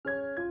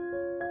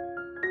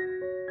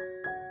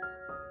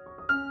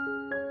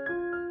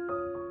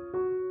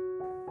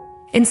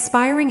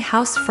Inspiring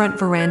house front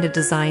veranda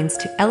designs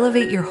to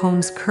elevate your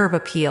home's curb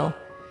appeal.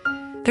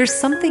 There's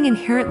something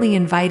inherently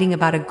inviting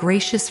about a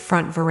gracious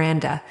front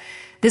veranda.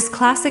 This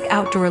classic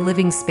outdoor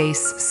living space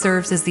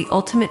serves as the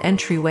ultimate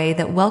entryway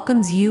that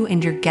welcomes you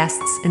and your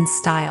guests in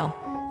style.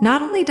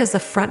 Not only does a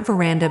front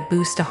veranda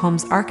boost a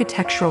home's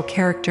architectural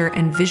character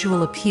and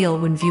visual appeal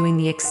when viewing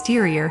the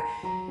exterior,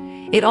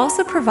 it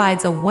also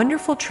provides a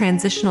wonderful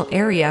transitional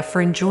area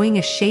for enjoying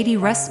a shady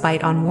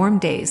respite on warm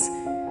days.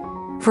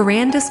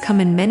 Verandas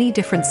come in many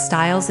different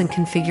styles and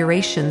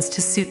configurations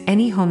to suit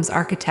any home's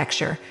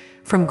architecture,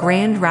 from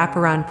grand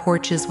wraparound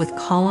porches with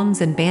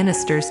columns and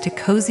banisters to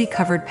cozy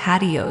covered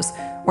patios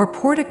or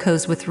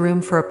porticos with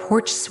room for a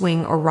porch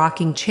swing or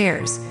rocking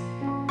chairs.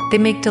 They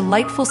make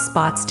delightful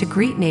spots to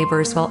greet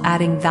neighbors while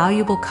adding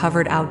valuable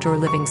covered outdoor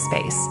living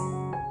space.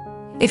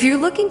 If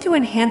you're looking to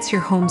enhance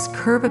your home's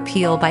curb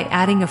appeal by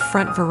adding a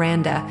front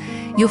veranda,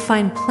 you'll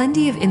find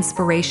plenty of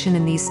inspiration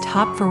in these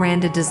top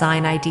veranda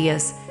design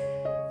ideas.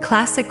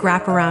 Classic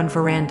wraparound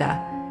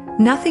veranda.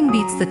 Nothing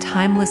beats the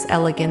timeless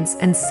elegance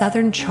and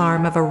southern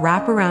charm of a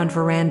wraparound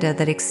veranda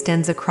that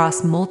extends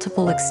across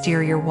multiple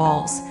exterior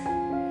walls.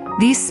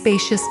 These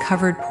spacious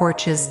covered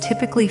porches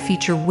typically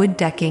feature wood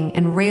decking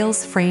and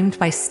rails framed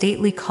by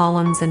stately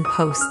columns and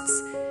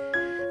posts.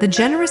 The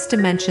generous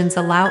dimensions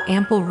allow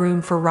ample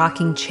room for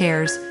rocking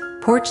chairs,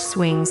 porch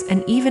swings,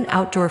 and even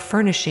outdoor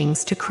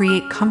furnishings to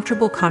create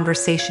comfortable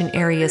conversation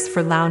areas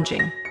for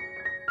lounging.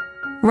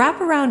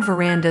 Wraparound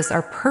verandas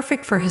are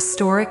perfect for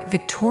historic,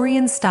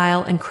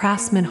 Victorian-style and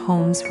craftsman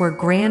homes where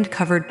grand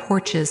covered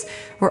porches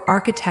were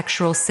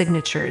architectural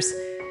signatures.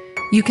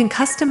 You can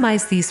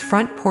customize these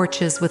front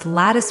porches with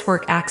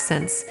latticework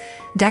accents,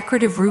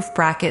 decorative roof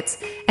brackets,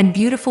 and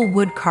beautiful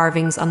wood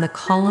carvings on the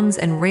columns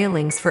and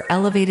railings for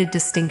elevated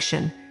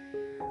distinction.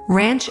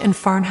 Ranch and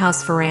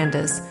farmhouse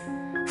verandas.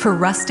 For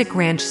rustic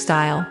ranch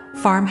style,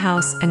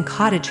 farmhouse, and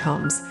cottage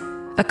homes,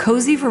 a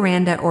cozy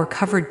veranda or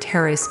covered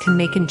terrace can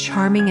make a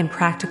charming and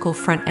practical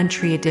front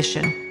entry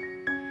addition.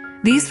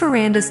 These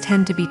verandas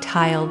tend to be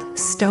tiled,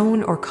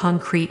 stone or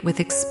concrete with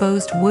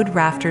exposed wood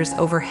rafters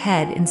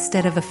overhead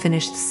instead of a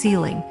finished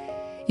ceiling.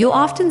 You'll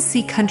often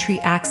see country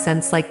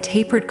accents like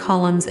tapered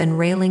columns and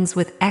railings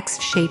with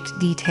X-shaped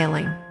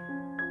detailing.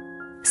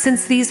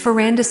 Since these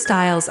veranda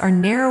styles are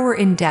narrower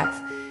in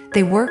depth,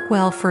 they work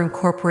well for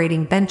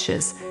incorporating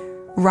benches,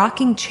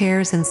 rocking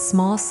chairs, and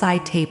small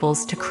side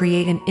tables to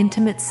create an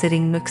intimate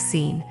sitting nook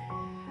scene.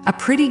 A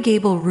pretty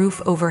gable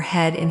roof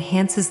overhead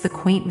enhances the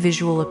quaint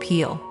visual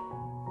appeal.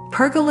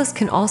 Pergolas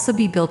can also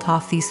be built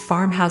off these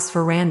farmhouse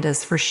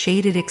verandas for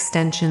shaded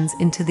extensions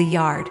into the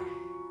yard.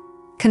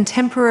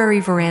 Contemporary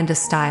veranda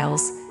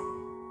styles.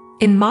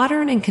 In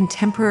modern and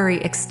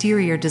contemporary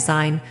exterior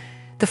design,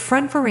 the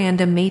front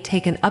veranda may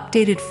take an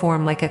updated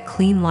form like a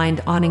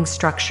clean-lined awning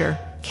structure,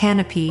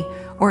 canopy,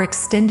 or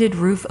extended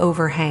roof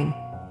overhang.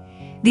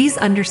 These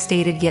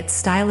understated yet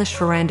stylish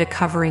veranda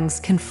coverings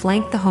can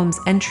flank the home's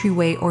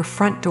entryway or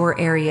front door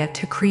area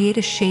to create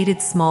a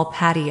shaded small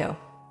patio.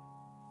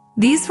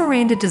 These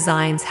veranda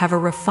designs have a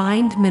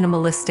refined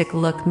minimalistic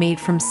look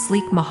made from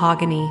sleek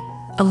mahogany,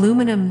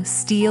 aluminum,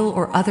 steel,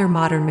 or other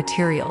modern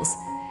materials.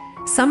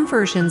 Some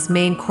versions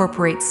may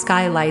incorporate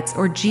skylights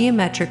or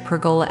geometric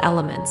pergola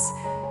elements,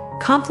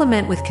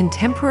 complement with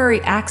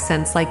contemporary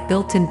accents like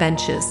built-in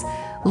benches,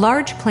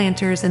 large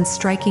planters, and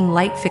striking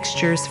light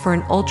fixtures for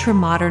an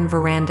ultra-modern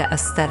veranda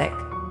aesthetic.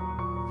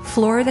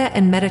 Florida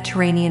and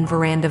Mediterranean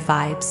veranda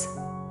vibes.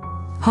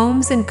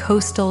 Homes in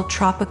coastal,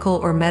 tropical,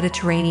 or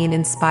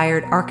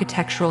Mediterranean-inspired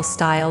architectural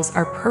styles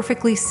are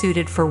perfectly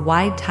suited for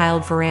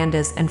wide-tiled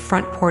verandas and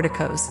front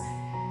porticos.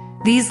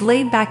 These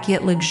laid-back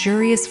yet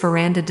luxurious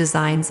veranda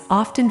designs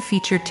often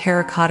feature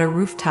terracotta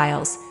roof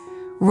tiles,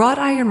 wrought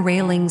iron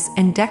railings,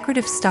 and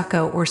decorative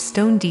stucco or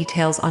stone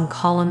details on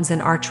columns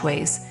and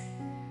archways.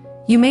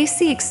 You may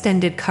see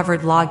extended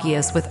covered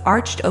loggias with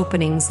arched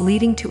openings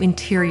leading to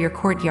interior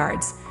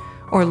courtyards,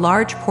 or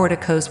large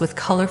porticos with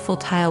colorful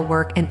tile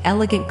work and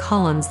elegant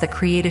columns that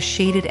create a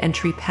shaded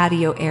entry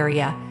patio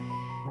area.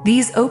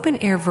 These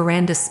open-air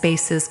veranda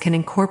spaces can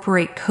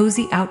incorporate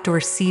cozy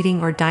outdoor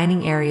seating or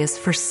dining areas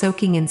for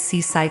soaking in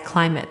seaside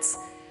climates.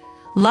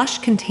 Lush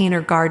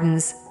container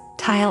gardens,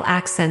 tile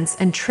accents,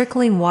 and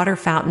trickling water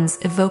fountains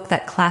evoke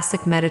that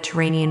classic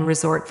Mediterranean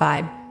resort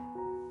vibe.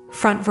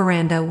 Front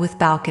veranda with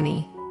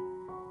balcony.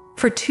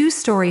 For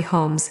two-story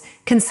homes,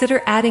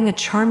 consider adding a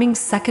charming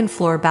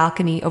second-floor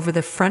balcony over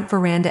the front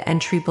veranda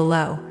entry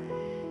below.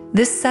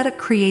 This setup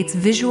creates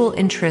visual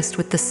interest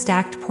with the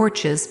stacked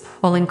porches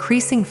while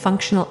increasing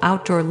functional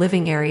outdoor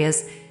living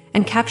areas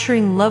and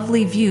capturing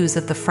lovely views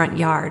of the front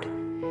yard.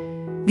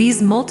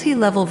 These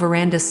multi-level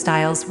veranda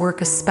styles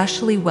work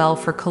especially well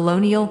for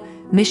colonial,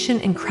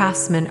 mission, and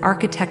craftsman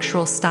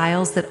architectural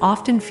styles that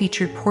often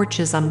featured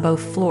porches on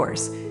both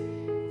floors.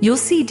 You'll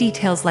see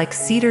details like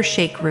cedar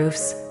shake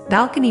roofs,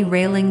 balcony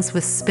railings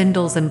with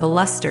spindles and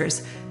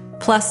balusters,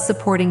 plus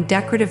supporting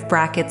decorative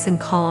brackets and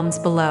columns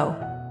below.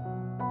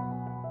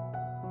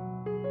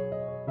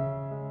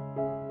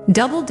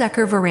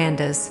 Double-decker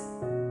verandas.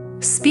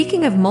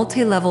 Speaking of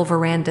multi-level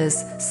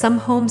verandas, some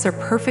homes are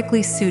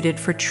perfectly suited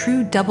for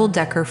true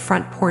double-decker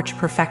front porch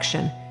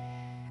perfection.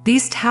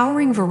 These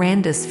towering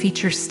verandas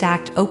feature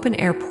stacked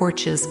open-air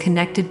porches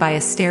connected by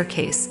a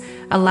staircase,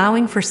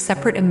 allowing for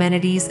separate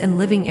amenities and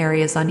living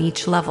areas on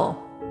each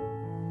level.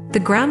 The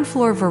ground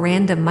floor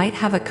veranda might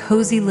have a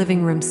cozy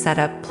living room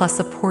setup plus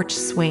a porch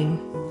swing,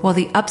 while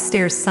the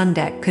upstairs sun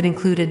deck could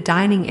include a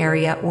dining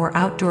area or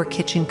outdoor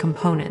kitchen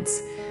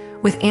components.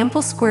 With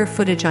ample square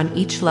footage on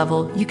each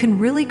level, you can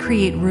really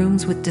create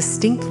rooms with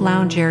distinct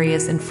lounge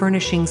areas and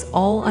furnishings,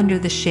 all under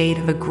the shade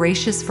of a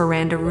gracious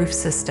veranda roof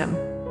system.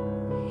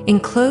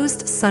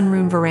 Enclosed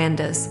sunroom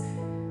verandas.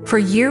 For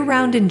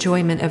year-round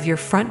enjoyment of your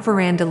front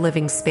veranda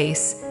living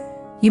space,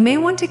 you may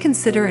want to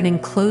consider an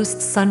enclosed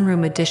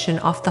sunroom addition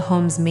off the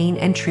home's main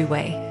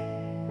entryway.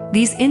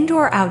 These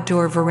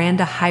indoor-outdoor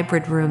veranda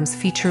hybrid rooms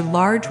feature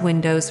large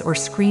windows or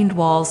screened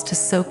walls to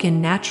soak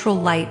in natural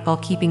light while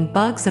keeping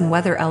bugs and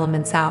weather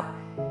elements out.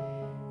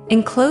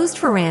 Enclosed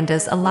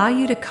verandas allow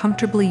you to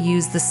comfortably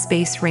use the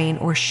space rain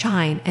or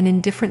shine and in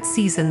different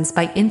seasons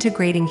by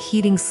integrating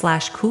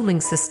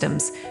heating/cooling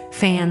systems,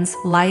 fans,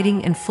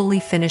 lighting, and fully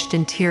finished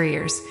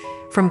interiors.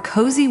 From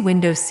cozy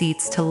window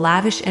seats to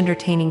lavish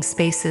entertaining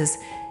spaces,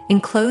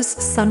 enclosed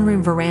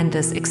sunroom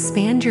verandas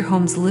expand your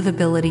home's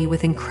livability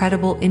with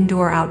incredible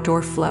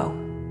indoor-outdoor flow.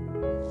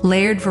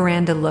 Layered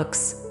veranda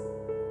looks.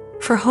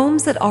 For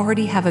homes that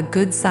already have a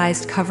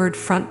good-sized covered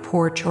front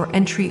porch or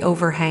entry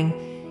overhang,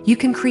 you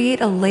can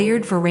create a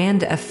layered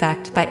veranda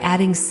effect by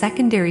adding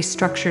secondary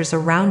structures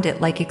around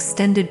it like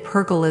extended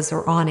pergolas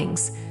or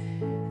awnings.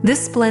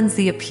 This blends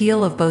the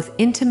appeal of both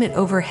intimate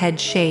overhead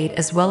shade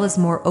as well as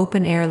more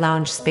open-air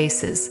lounge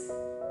spaces.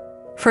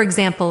 For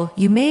example,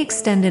 you may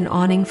extend an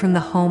awning from the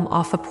home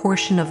off a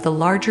portion of the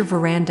larger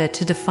veranda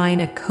to define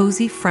a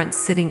cozy front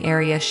sitting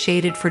area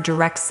shaded for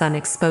direct sun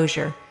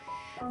exposure.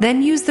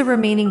 Then use the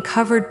remaining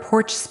covered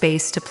porch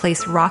space to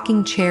place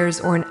rocking chairs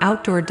or an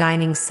outdoor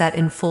dining set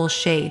in full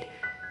shade.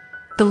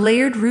 The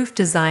layered roof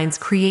designs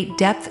create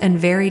depth and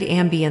varied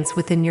ambience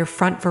within your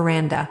front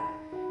veranda.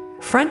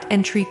 Front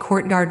entry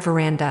courtyard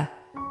veranda.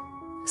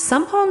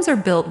 Some homes are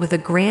built with a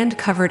grand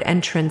covered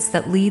entrance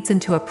that leads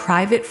into a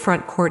private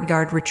front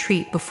courtyard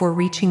retreat before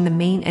reaching the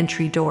main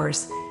entry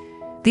doors.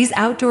 These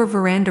outdoor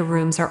veranda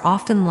rooms are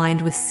often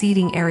lined with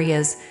seating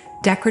areas,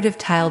 decorative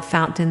tiled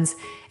fountains,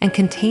 and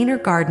container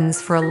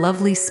gardens for a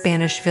lovely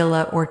Spanish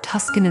villa or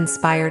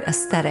Tuscan-inspired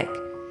aesthetic.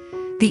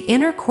 The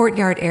inner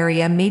courtyard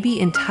area may be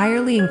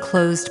entirely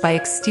enclosed by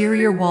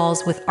exterior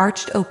walls with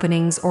arched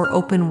openings or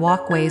open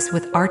walkways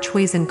with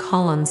archways and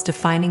columns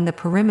defining the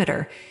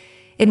perimeter.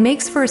 It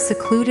makes for a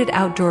secluded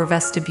outdoor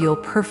vestibule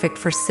perfect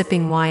for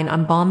sipping wine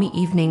on balmy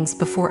evenings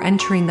before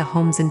entering the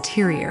home's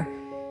interior.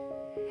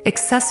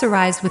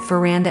 Accessorize with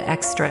veranda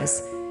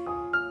extras.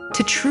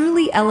 To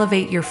truly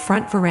elevate your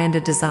front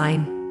veranda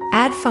design,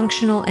 add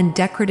functional and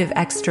decorative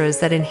extras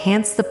that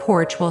enhance the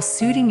porch while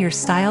suiting your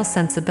style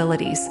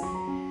sensibilities.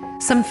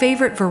 Some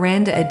favorite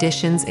veranda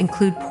additions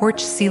include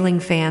porch ceiling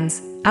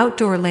fans,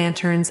 outdoor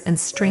lanterns and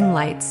string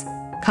lights,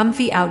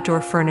 comfy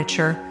outdoor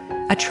furniture,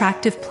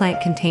 attractive plant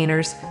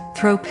containers,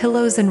 throw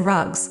pillows and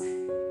rugs.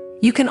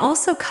 You can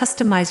also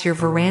customize your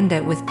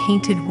veranda with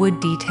painted wood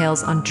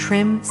details on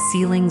trim,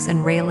 ceilings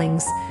and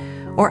railings,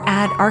 or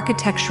add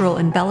architectural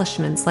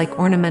embellishments like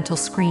ornamental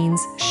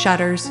screens,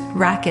 shutters,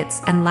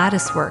 brackets, and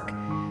latticework.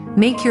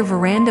 Make your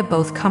veranda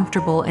both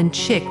comfortable and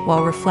chic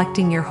while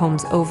reflecting your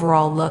home's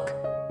overall look.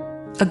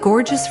 A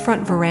gorgeous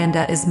front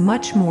veranda is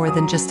much more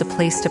than just a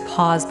place to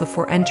pause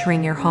before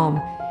entering your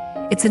home.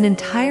 It's an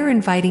entire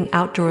inviting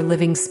outdoor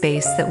living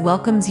space that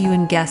welcomes you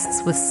and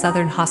guests with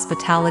southern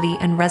hospitality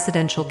and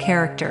residential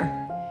character.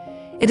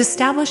 It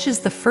establishes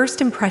the first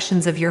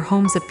impressions of your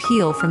home's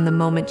appeal from the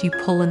moment you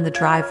pull in the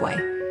driveway.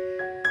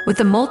 With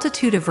a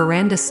multitude of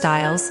veranda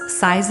styles,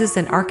 sizes,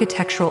 and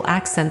architectural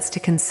accents to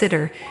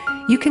consider,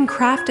 you can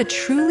craft a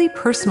truly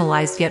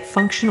personalized yet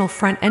functional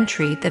front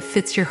entry that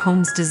fits your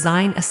home's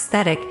design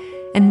aesthetic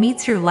and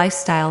meets your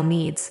lifestyle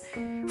needs.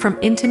 From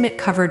intimate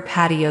covered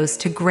patios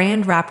to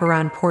grand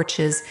wraparound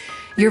porches,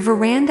 your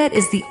veranda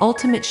is the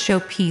ultimate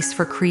showpiece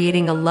for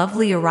creating a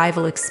lovely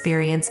arrival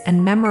experience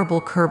and memorable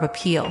curb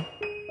appeal.